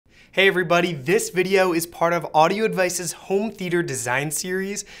Hey everybody, this video is part of Audio Advice's home theater design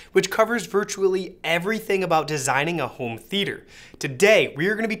series, which covers virtually everything about designing a home theater. Today, we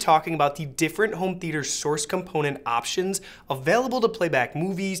are going to be talking about the different home theater source component options available to play back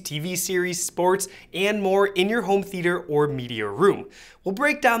movies, TV series, sports, and more in your home theater or media room. We'll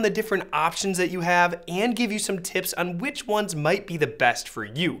break down the different options that you have and give you some tips on which ones might be the best for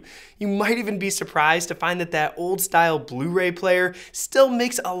you. You might even be surprised to find that old style Blu-ray player still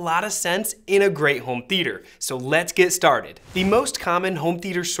makes a lot of sense in a great home theater. So let's get started. The most common home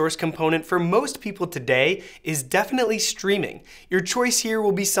theater source component for most people today is definitely streaming. Your choice here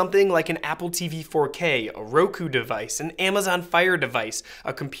will be something like an Apple TV 4K, a Roku device, an Amazon Fire device,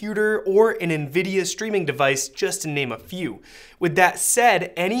 a computer, or an NVIDIA streaming device, just to name a few. With that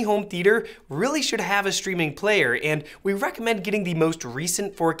said, any home theater really should have a streaming player, and we recommend getting the most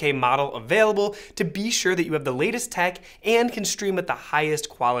recent 4K model available to be sure that you have the latest tech and can stream at the highest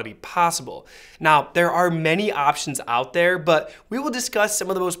quality possible. Now, there are many options out there, but we will discuss some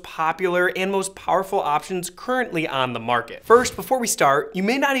of the most popular and most powerful options currently on the market. First, before we start, you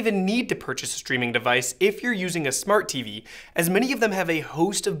may not even need to purchase a streaming device if you're using a smart TV, as many of them have a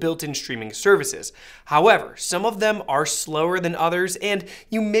host of built-in streaming services. However, some of them are slower than others, and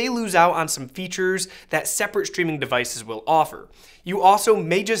you may lose out on some features that separate streaming devices will offer. You also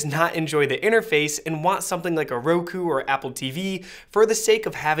may just not enjoy the interface and want something like a Roku or Apple TV for the sake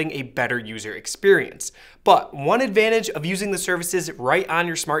of having a better user experience. But one advantage of using the services right on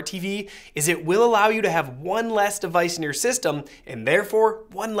your smart TV is it will allow you to have one less device in your system and therefore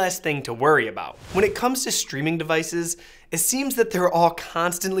one less thing to worry about. When it comes to streaming devices, it seems that they're all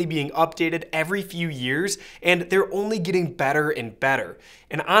constantly being updated every few years, and they're only getting better and better.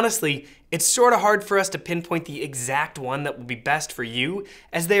 And honestly, it's sort of hard for us to pinpoint the exact one that will be best for you,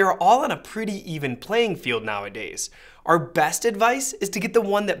 as they are all on a pretty even playing field nowadays. Our best advice is to get the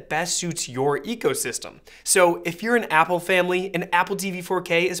one that best suits your ecosystem. So if you're an Apple family, an Apple TV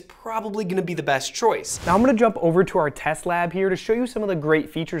 4K is probably going to be the best choice. Now I'm going to jump over to our test lab here to show you some of the great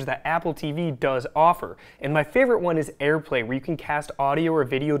features that Apple TV does offer. And my favorite one is AirPlay, where you can cast audio or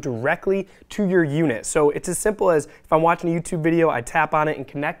video directly to your unit. So it's as simple as if I'm watching a YouTube video, I tap on it and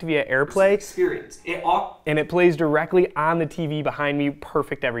connect via AirPlay. Experience. And it plays directly on the TV behind me,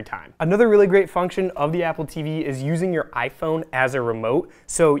 perfect every time. Another really great function of the Apple TV is using your iPhone as a remote.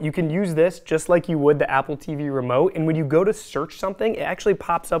 So you can use this just like you would the Apple TV remote, and when you go to search something, it actually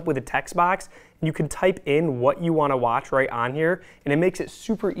pops up with a text box. You can type in what you want to watch right on here, and it makes it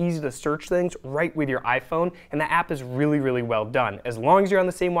super easy to search things right with your iPhone, and the app is really, really well done. As long as you're on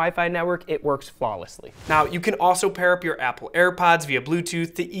the same Wi-Fi network, it works flawlessly. Now, you can also pair up your Apple AirPods via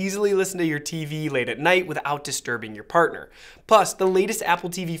Bluetooth to easily listen to your TV late at night without disturbing your partner. Plus, the latest Apple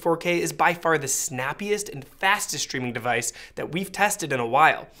TV 4K is by far the snappiest and fastest streaming device that we've tested in a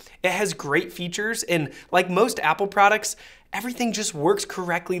while. It has great features, and like most Apple products, everything just works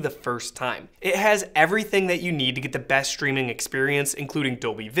correctly the first time. It has everything that you need to get the best streaming experience, including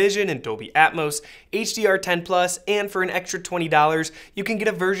Dolby Vision and Dolby Atmos, HDR10+, and for an extra $20, you can get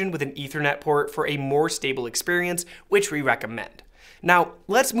a version with an Ethernet port for a more stable experience, which we recommend. Now,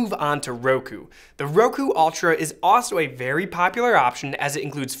 let's move on to Roku. The Roku Ultra is also a very popular option as it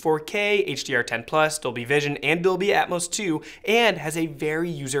includes 4K, HDR10+, Dolby Vision, and Dolby Atmos 2, and has a very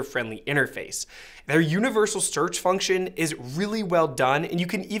user-friendly interface. Their universal search function is really well done, and you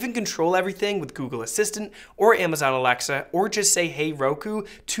can even control everything with Google Assistant or Amazon Alexa, or just say, "Hey Roku,"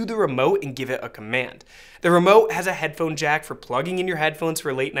 to the remote and give it a command. The remote has a headphone jack for plugging in your headphones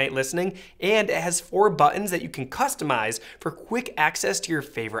for late night listening, and it has 4 buttons that you can customize for quick access to your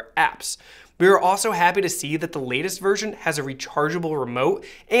favorite apps. We are also happy to see that the latest version has a rechargeable remote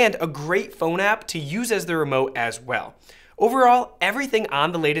and a great phone app to use as the remote as well. Overall, everything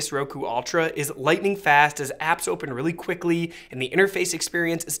on the latest Roku Ultra is lightning fast as apps open really quickly, and the interface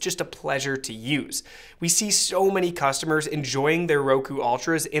experience is just a pleasure to use. We see so many customers enjoying their Roku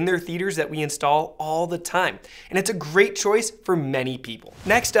Ultras in their theaters that we install all the time, and it's a great choice for many people.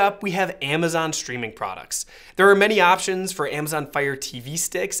 Next up, we have Amazon streaming products. There are many options for Amazon Fire TV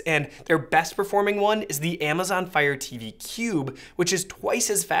sticks, and their best performing one is the Amazon Fire TV Cube, which is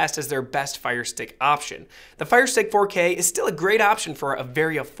twice as fast as their best Fire Stick option. The Fire Stick 4K is still a great option for a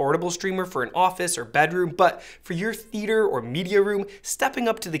very affordable streamer for an office or bedroom, but for your theater or media room, stepping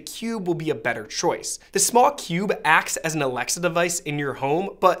up to the Cube will be a better choice. The small Cube acts as an Alexa device in your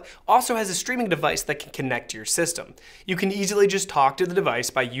home, but also has a streaming device that can connect to your system. You can easily just talk to the device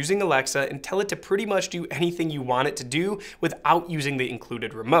by using Alexa and tell it to pretty much do anything you want it to do without using the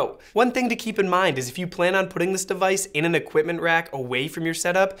included remote. One thing to keep in mind is if you plan on putting this device in an equipment rack away from your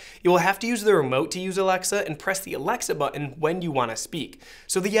setup, you will have to use the remote to use Alexa and press the Alexa button and when you want to speak.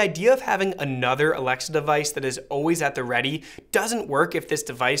 So the idea of having another Alexa device that is always at the ready doesn't work if this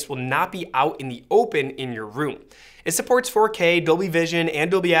device will not be out in the open in your room. It supports 4K, Dolby Vision,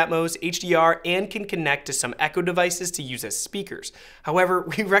 and Dolby Atmos, HDR, and can connect to some Echo devices to use as speakers. However,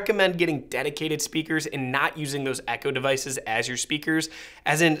 we recommend getting dedicated speakers and not using those Echo devices as your speakers,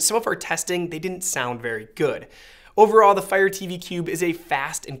 as in some of our testing, they didn't sound very good. Overall, the Fire TV Cube is a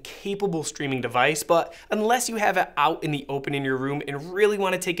fast and capable streaming device, but unless you have it out in the open in your room and really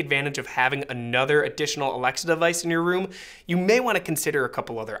want to take advantage of having another additional Alexa device in your room, you may want to consider a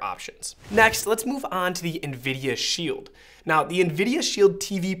couple other options. Next, let's move on to the NVIDIA Shield. Now, the NVIDIA Shield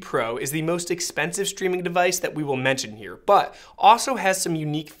TV Pro is the most expensive streaming device that we will mention here, but also has some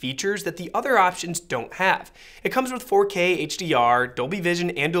unique features that the other options don't have. It comes with 4K HDR, Dolby Vision,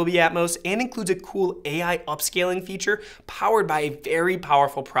 and Dolby Atmos, and includes a cool AI upscaling feature powered by a very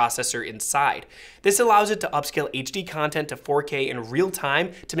powerful processor inside. This allows it to upscale HD content to 4K in real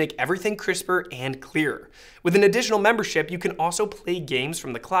time to make everything crisper and clearer. With an additional membership, you can also play games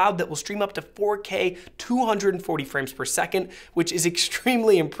from the cloud that will stream up to 4K 240 frames per second, which is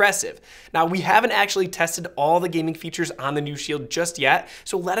extremely impressive. Now, we haven't actually tested all the gaming features on the new Shield just yet,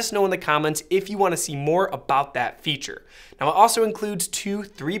 so let us know in the comments if you want to see more about that feature. Now, it also includes two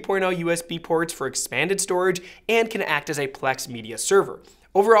 3.0 USB ports for expanded storage and can act as a Plex media server.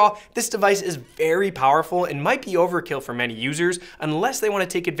 Overall, this device is very powerful and might be overkill for many users unless they want to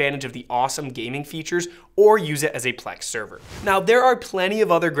take advantage of the awesome gaming features or use it as a Plex server. Now, there are plenty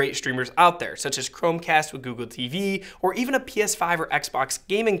of other great streamers out there, such as Chromecast with Google TV, or even a PS5 or Xbox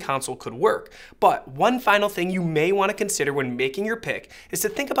gaming console could work. But one final thing you may want to consider when making your pick is to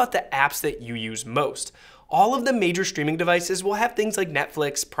think about the apps that you use most. All of the major streaming devices will have things like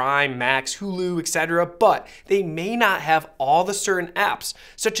Netflix, Prime, Max, Hulu, etc., but they may not have all the certain apps,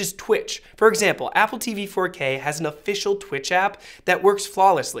 such as Twitch. For example, Apple TV 4K has an official Twitch app that works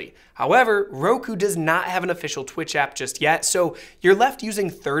flawlessly. However, Roku does not have an official Twitch app just yet, so you're left using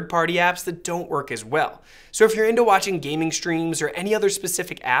third-party apps that don't work as well. So if you're into watching gaming streams or any other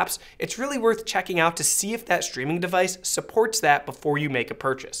specific apps, it's really worth checking out to see if that streaming device supports that before you make a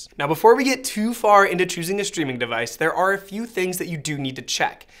purchase. Now, before we get too far into choosing a streaming device, there are a few things that you do need to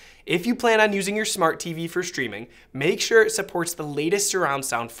check. If you plan on using your smart TV for streaming, make sure it supports the latest surround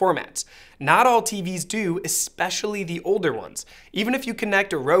sound formats. Not all TVs do, especially the older ones. Even if you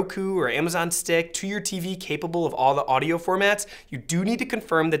connect a Roku or Amazon Stick to your TV capable of all the audio formats, you do need to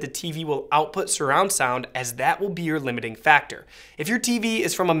confirm that the TV will output surround sound, as that will be your limiting factor. If your TV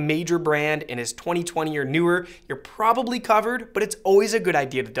is from a major brand and is 2020 or newer, you're probably covered, but it's always a good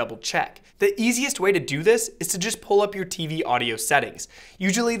idea to double check. The easiest way to do this is to just pull up your TV audio settings.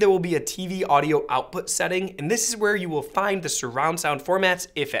 Usually there will be a TV audio output setting, and this is where you will find the surround sound formats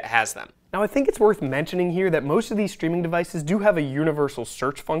if it has them. Now, I think it's worth mentioning here that most of these streaming devices do have a universal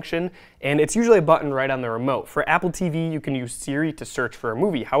search function, and it's usually a button right on the remote. For Apple TV, you can use Siri to search for a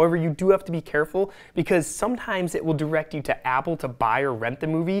movie. However, you do have to be careful because sometimes it will direct you to Apple to buy or rent the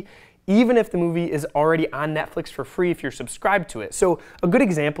movie, even if the movie is already on Netflix for free if you're subscribed to it. So a good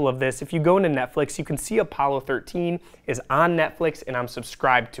example of this, if you go into Netflix, you can see Apollo 13 is on Netflix and I'm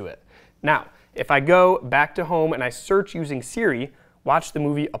subscribed to it. Now, if I go back to home and I search using Siri, watch the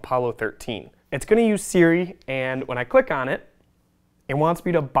movie Apollo 13. It's going to use Siri, and when I click on it, it wants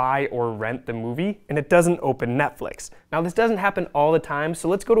me to buy or rent the movie, and it doesn't open Netflix. Now, this doesn't happen all the time, so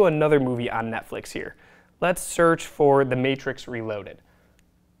let's go to another movie on Netflix here. Let's search for The Matrix Reloaded.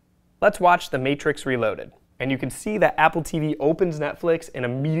 Let's watch The Matrix Reloaded. And you can see that Apple TV opens Netflix and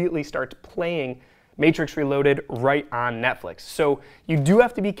immediately starts playing Matrix Reloaded right on Netflix. So you do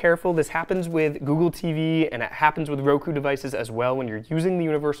have to be careful. This happens with Google TV and it happens with Roku devices as well when you're using the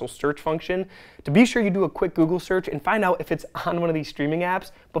universal search function. To be sure you do a quick Google search and find out if it's on one of these streaming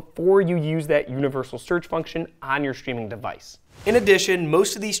apps before you use that universal search function on your streaming device. In addition,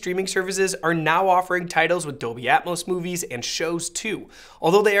 most of these streaming services are now offering titles with Dolby Atmos movies and shows too.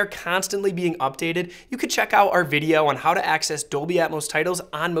 Although they are constantly being updated, you could check out our video on how to access Dolby Atmos titles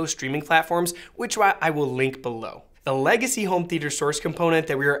on most streaming platforms, which I will link below. The legacy home theater source component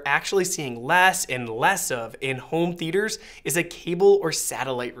that we are actually seeing less and less of in home theaters is a cable or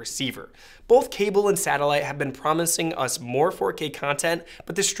satellite receiver. Both cable and satellite have been promising us more 4K content,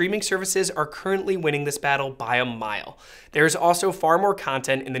 but the streaming services are currently winning this battle by a mile. There is also far more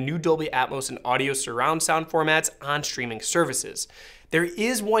content in the new Dolby Atmos and audio surround sound formats on streaming services. There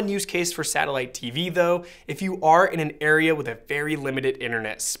is one use case for satellite TV though, if you are in an area with a very limited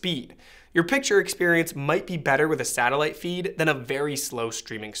internet speed. Your picture experience might be better with a satellite feed than a very slow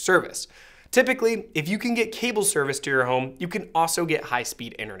streaming service. Typically, if you can get cable service to your home, you can also get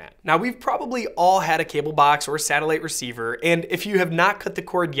high-speed internet. Now, we've probably all had a cable box or satellite receiver, and if you have not cut the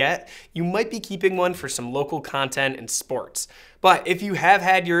cord yet, you might be keeping one for some local content and sports. But if you have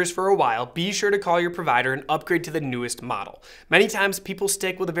had yours for a while, be sure to call your provider and upgrade to the newest model. Many times people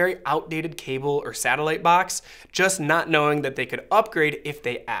stick with a very outdated cable or satellite box, just not knowing that they could upgrade if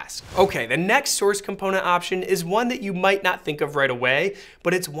they ask. Okay, the next source component option is one that you might not think of right away,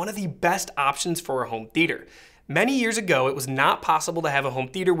 but it's one of the best options for a home theater. Many years ago, it was not possible to have a home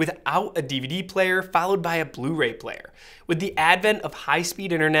theater without a DVD player followed by a Blu-ray player. With the advent of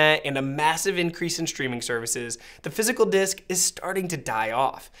high-speed internet and a massive increase in streaming services, the physical disc is starting to die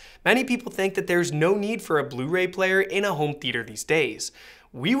off. Many people think that there's no need for a Blu-ray player in a home theater these days.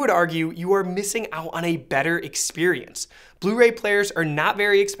 We would argue you are missing out on a better experience. Blu-ray players are not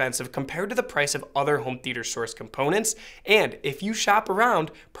very expensive compared to the price of other home theater source components, and if you shop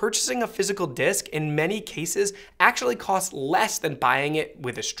around, purchasing a physical disc in many cases actually costs less than buying it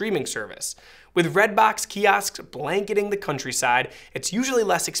with a streaming service. With Redbox kiosks blanketing the countryside, it's usually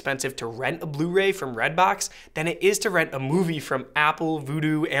less expensive to rent a Blu-ray from Redbox than it is to rent a movie from Apple,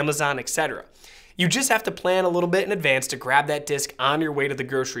 Vudu, Amazon, etc. You just have to plan a little bit in advance to grab that disc on your way to the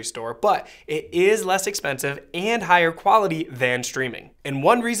grocery store, but it is less expensive and higher quality than streaming. And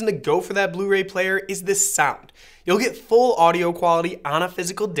one reason to go for that Blu-ray player is the sound. You'll get full audio quality on a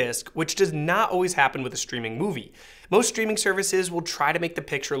physical disc, which does not always happen with a streaming movie. Most streaming services will try to make the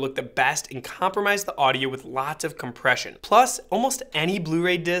picture look the best and compromise the audio with lots of compression. Plus, almost any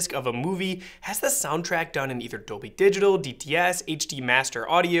Blu-ray disc of a movie has the soundtrack done in either Dolby Digital, DTS, HD Master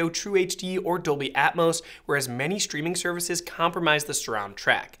Audio, True HD, or Dolby Atmos, whereas many streaming services compromise the surround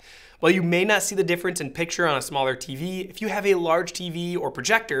track. While you may not see the difference in picture on a smaller TV, if you have a large TV or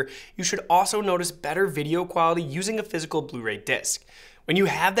projector, you should also notice better video quality using a physical Blu-ray disc. When you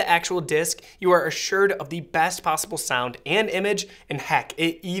have the actual disc, you are assured of the best possible sound and image, and heck,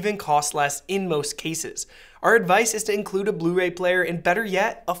 it even costs less in most cases. Our advice is to include a Blu-ray player and better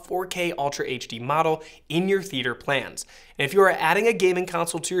yet, a 4K Ultra HD model in your theater plans. And if you are adding a gaming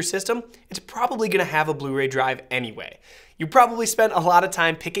console to your system, it's probably going to have a Blu-ray drive anyway. You probably spent a lot of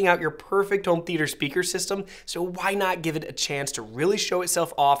time picking out your perfect home theater speaker system, so why not give it a chance to really show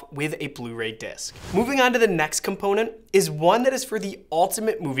itself off with a Blu-ray disc? Moving on to the next component is one that is for the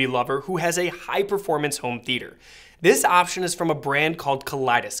ultimate movie lover who has a high-performance home theater. This option is from a brand called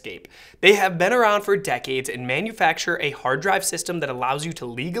Kaleidescape. They have been around for decades and manufacture a hard drive system that allows you to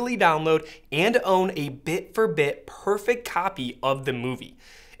legally download and own a bit-for-bit perfect copy of the movie.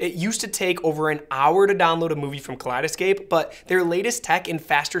 It used to take over an hour to download a movie from Kaleidescape, but their latest tech and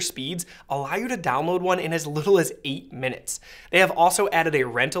faster speeds allow you to download one in as little as 8 minutes. They have also added a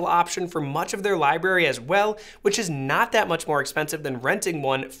rental option for much of their library as well, which is not that much more expensive than renting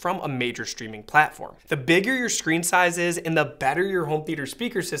one from a major streaming platform. The bigger your screen size is and the better your home theater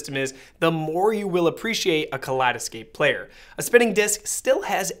speaker system is, the more you will appreciate a Kaleidescape player. A spinning disc still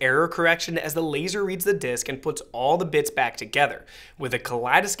has error correction as the laser reads the disc and puts all the bits back together. With a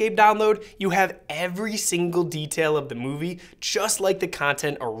Kaleidescape download, you have every single detail of the movie, just like the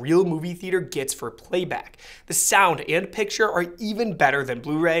content a real movie theater gets for playback. The sound and picture are even better than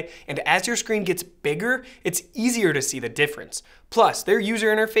Blu-ray, and as your screen gets bigger, it's easier to see the difference. Plus, their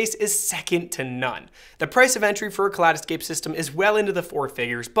user interface is second to none. The price of entry for a Kaleidescape system is well into the 4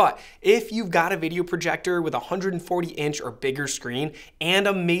 figures, but if you've got a video projector with a 140-inch or bigger screen and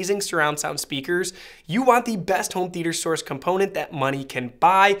amazing surround sound speakers, you want the best home theater source component that money can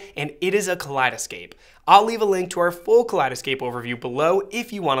buy, and it is a Kaleidescape. I'll leave a link to our full Kaleidescape overview below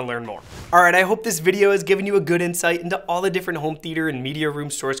if you want to learn more. Alright, I hope this video has given you a good insight into all the different home theater and media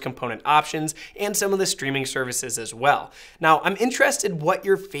room source component options and some of the streaming services as well. Now, I'm interested what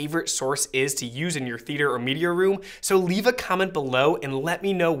your favorite source is to use in your theater or media room, so leave a comment below and let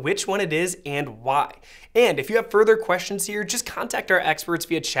me know which one it is and why. And if you have further questions here, just contact our experts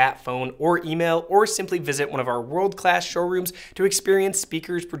via chat, phone, or email, or simply visit one of our world-class showrooms to experience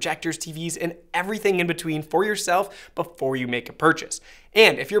speakers, projectors, TVs, and everything in between for yourself before you make a purchase.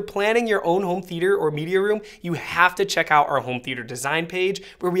 And if you're planning your own home theater or media room, you have to check out our home theater design page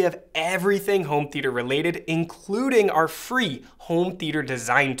where we have everything home theater related, including our free home theater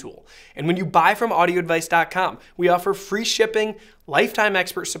design tool. And when you buy from audioadvice.com, we offer free shipping, lifetime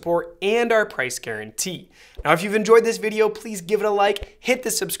expert support, and our price guarantee. Now, if you've enjoyed this video, please give it a like, hit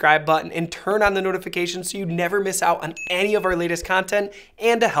the subscribe button, and turn on the notifications so you never miss out on any of our latest content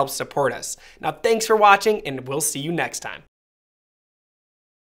and to help support us. Now, thanks for watching, and we'll see you next time.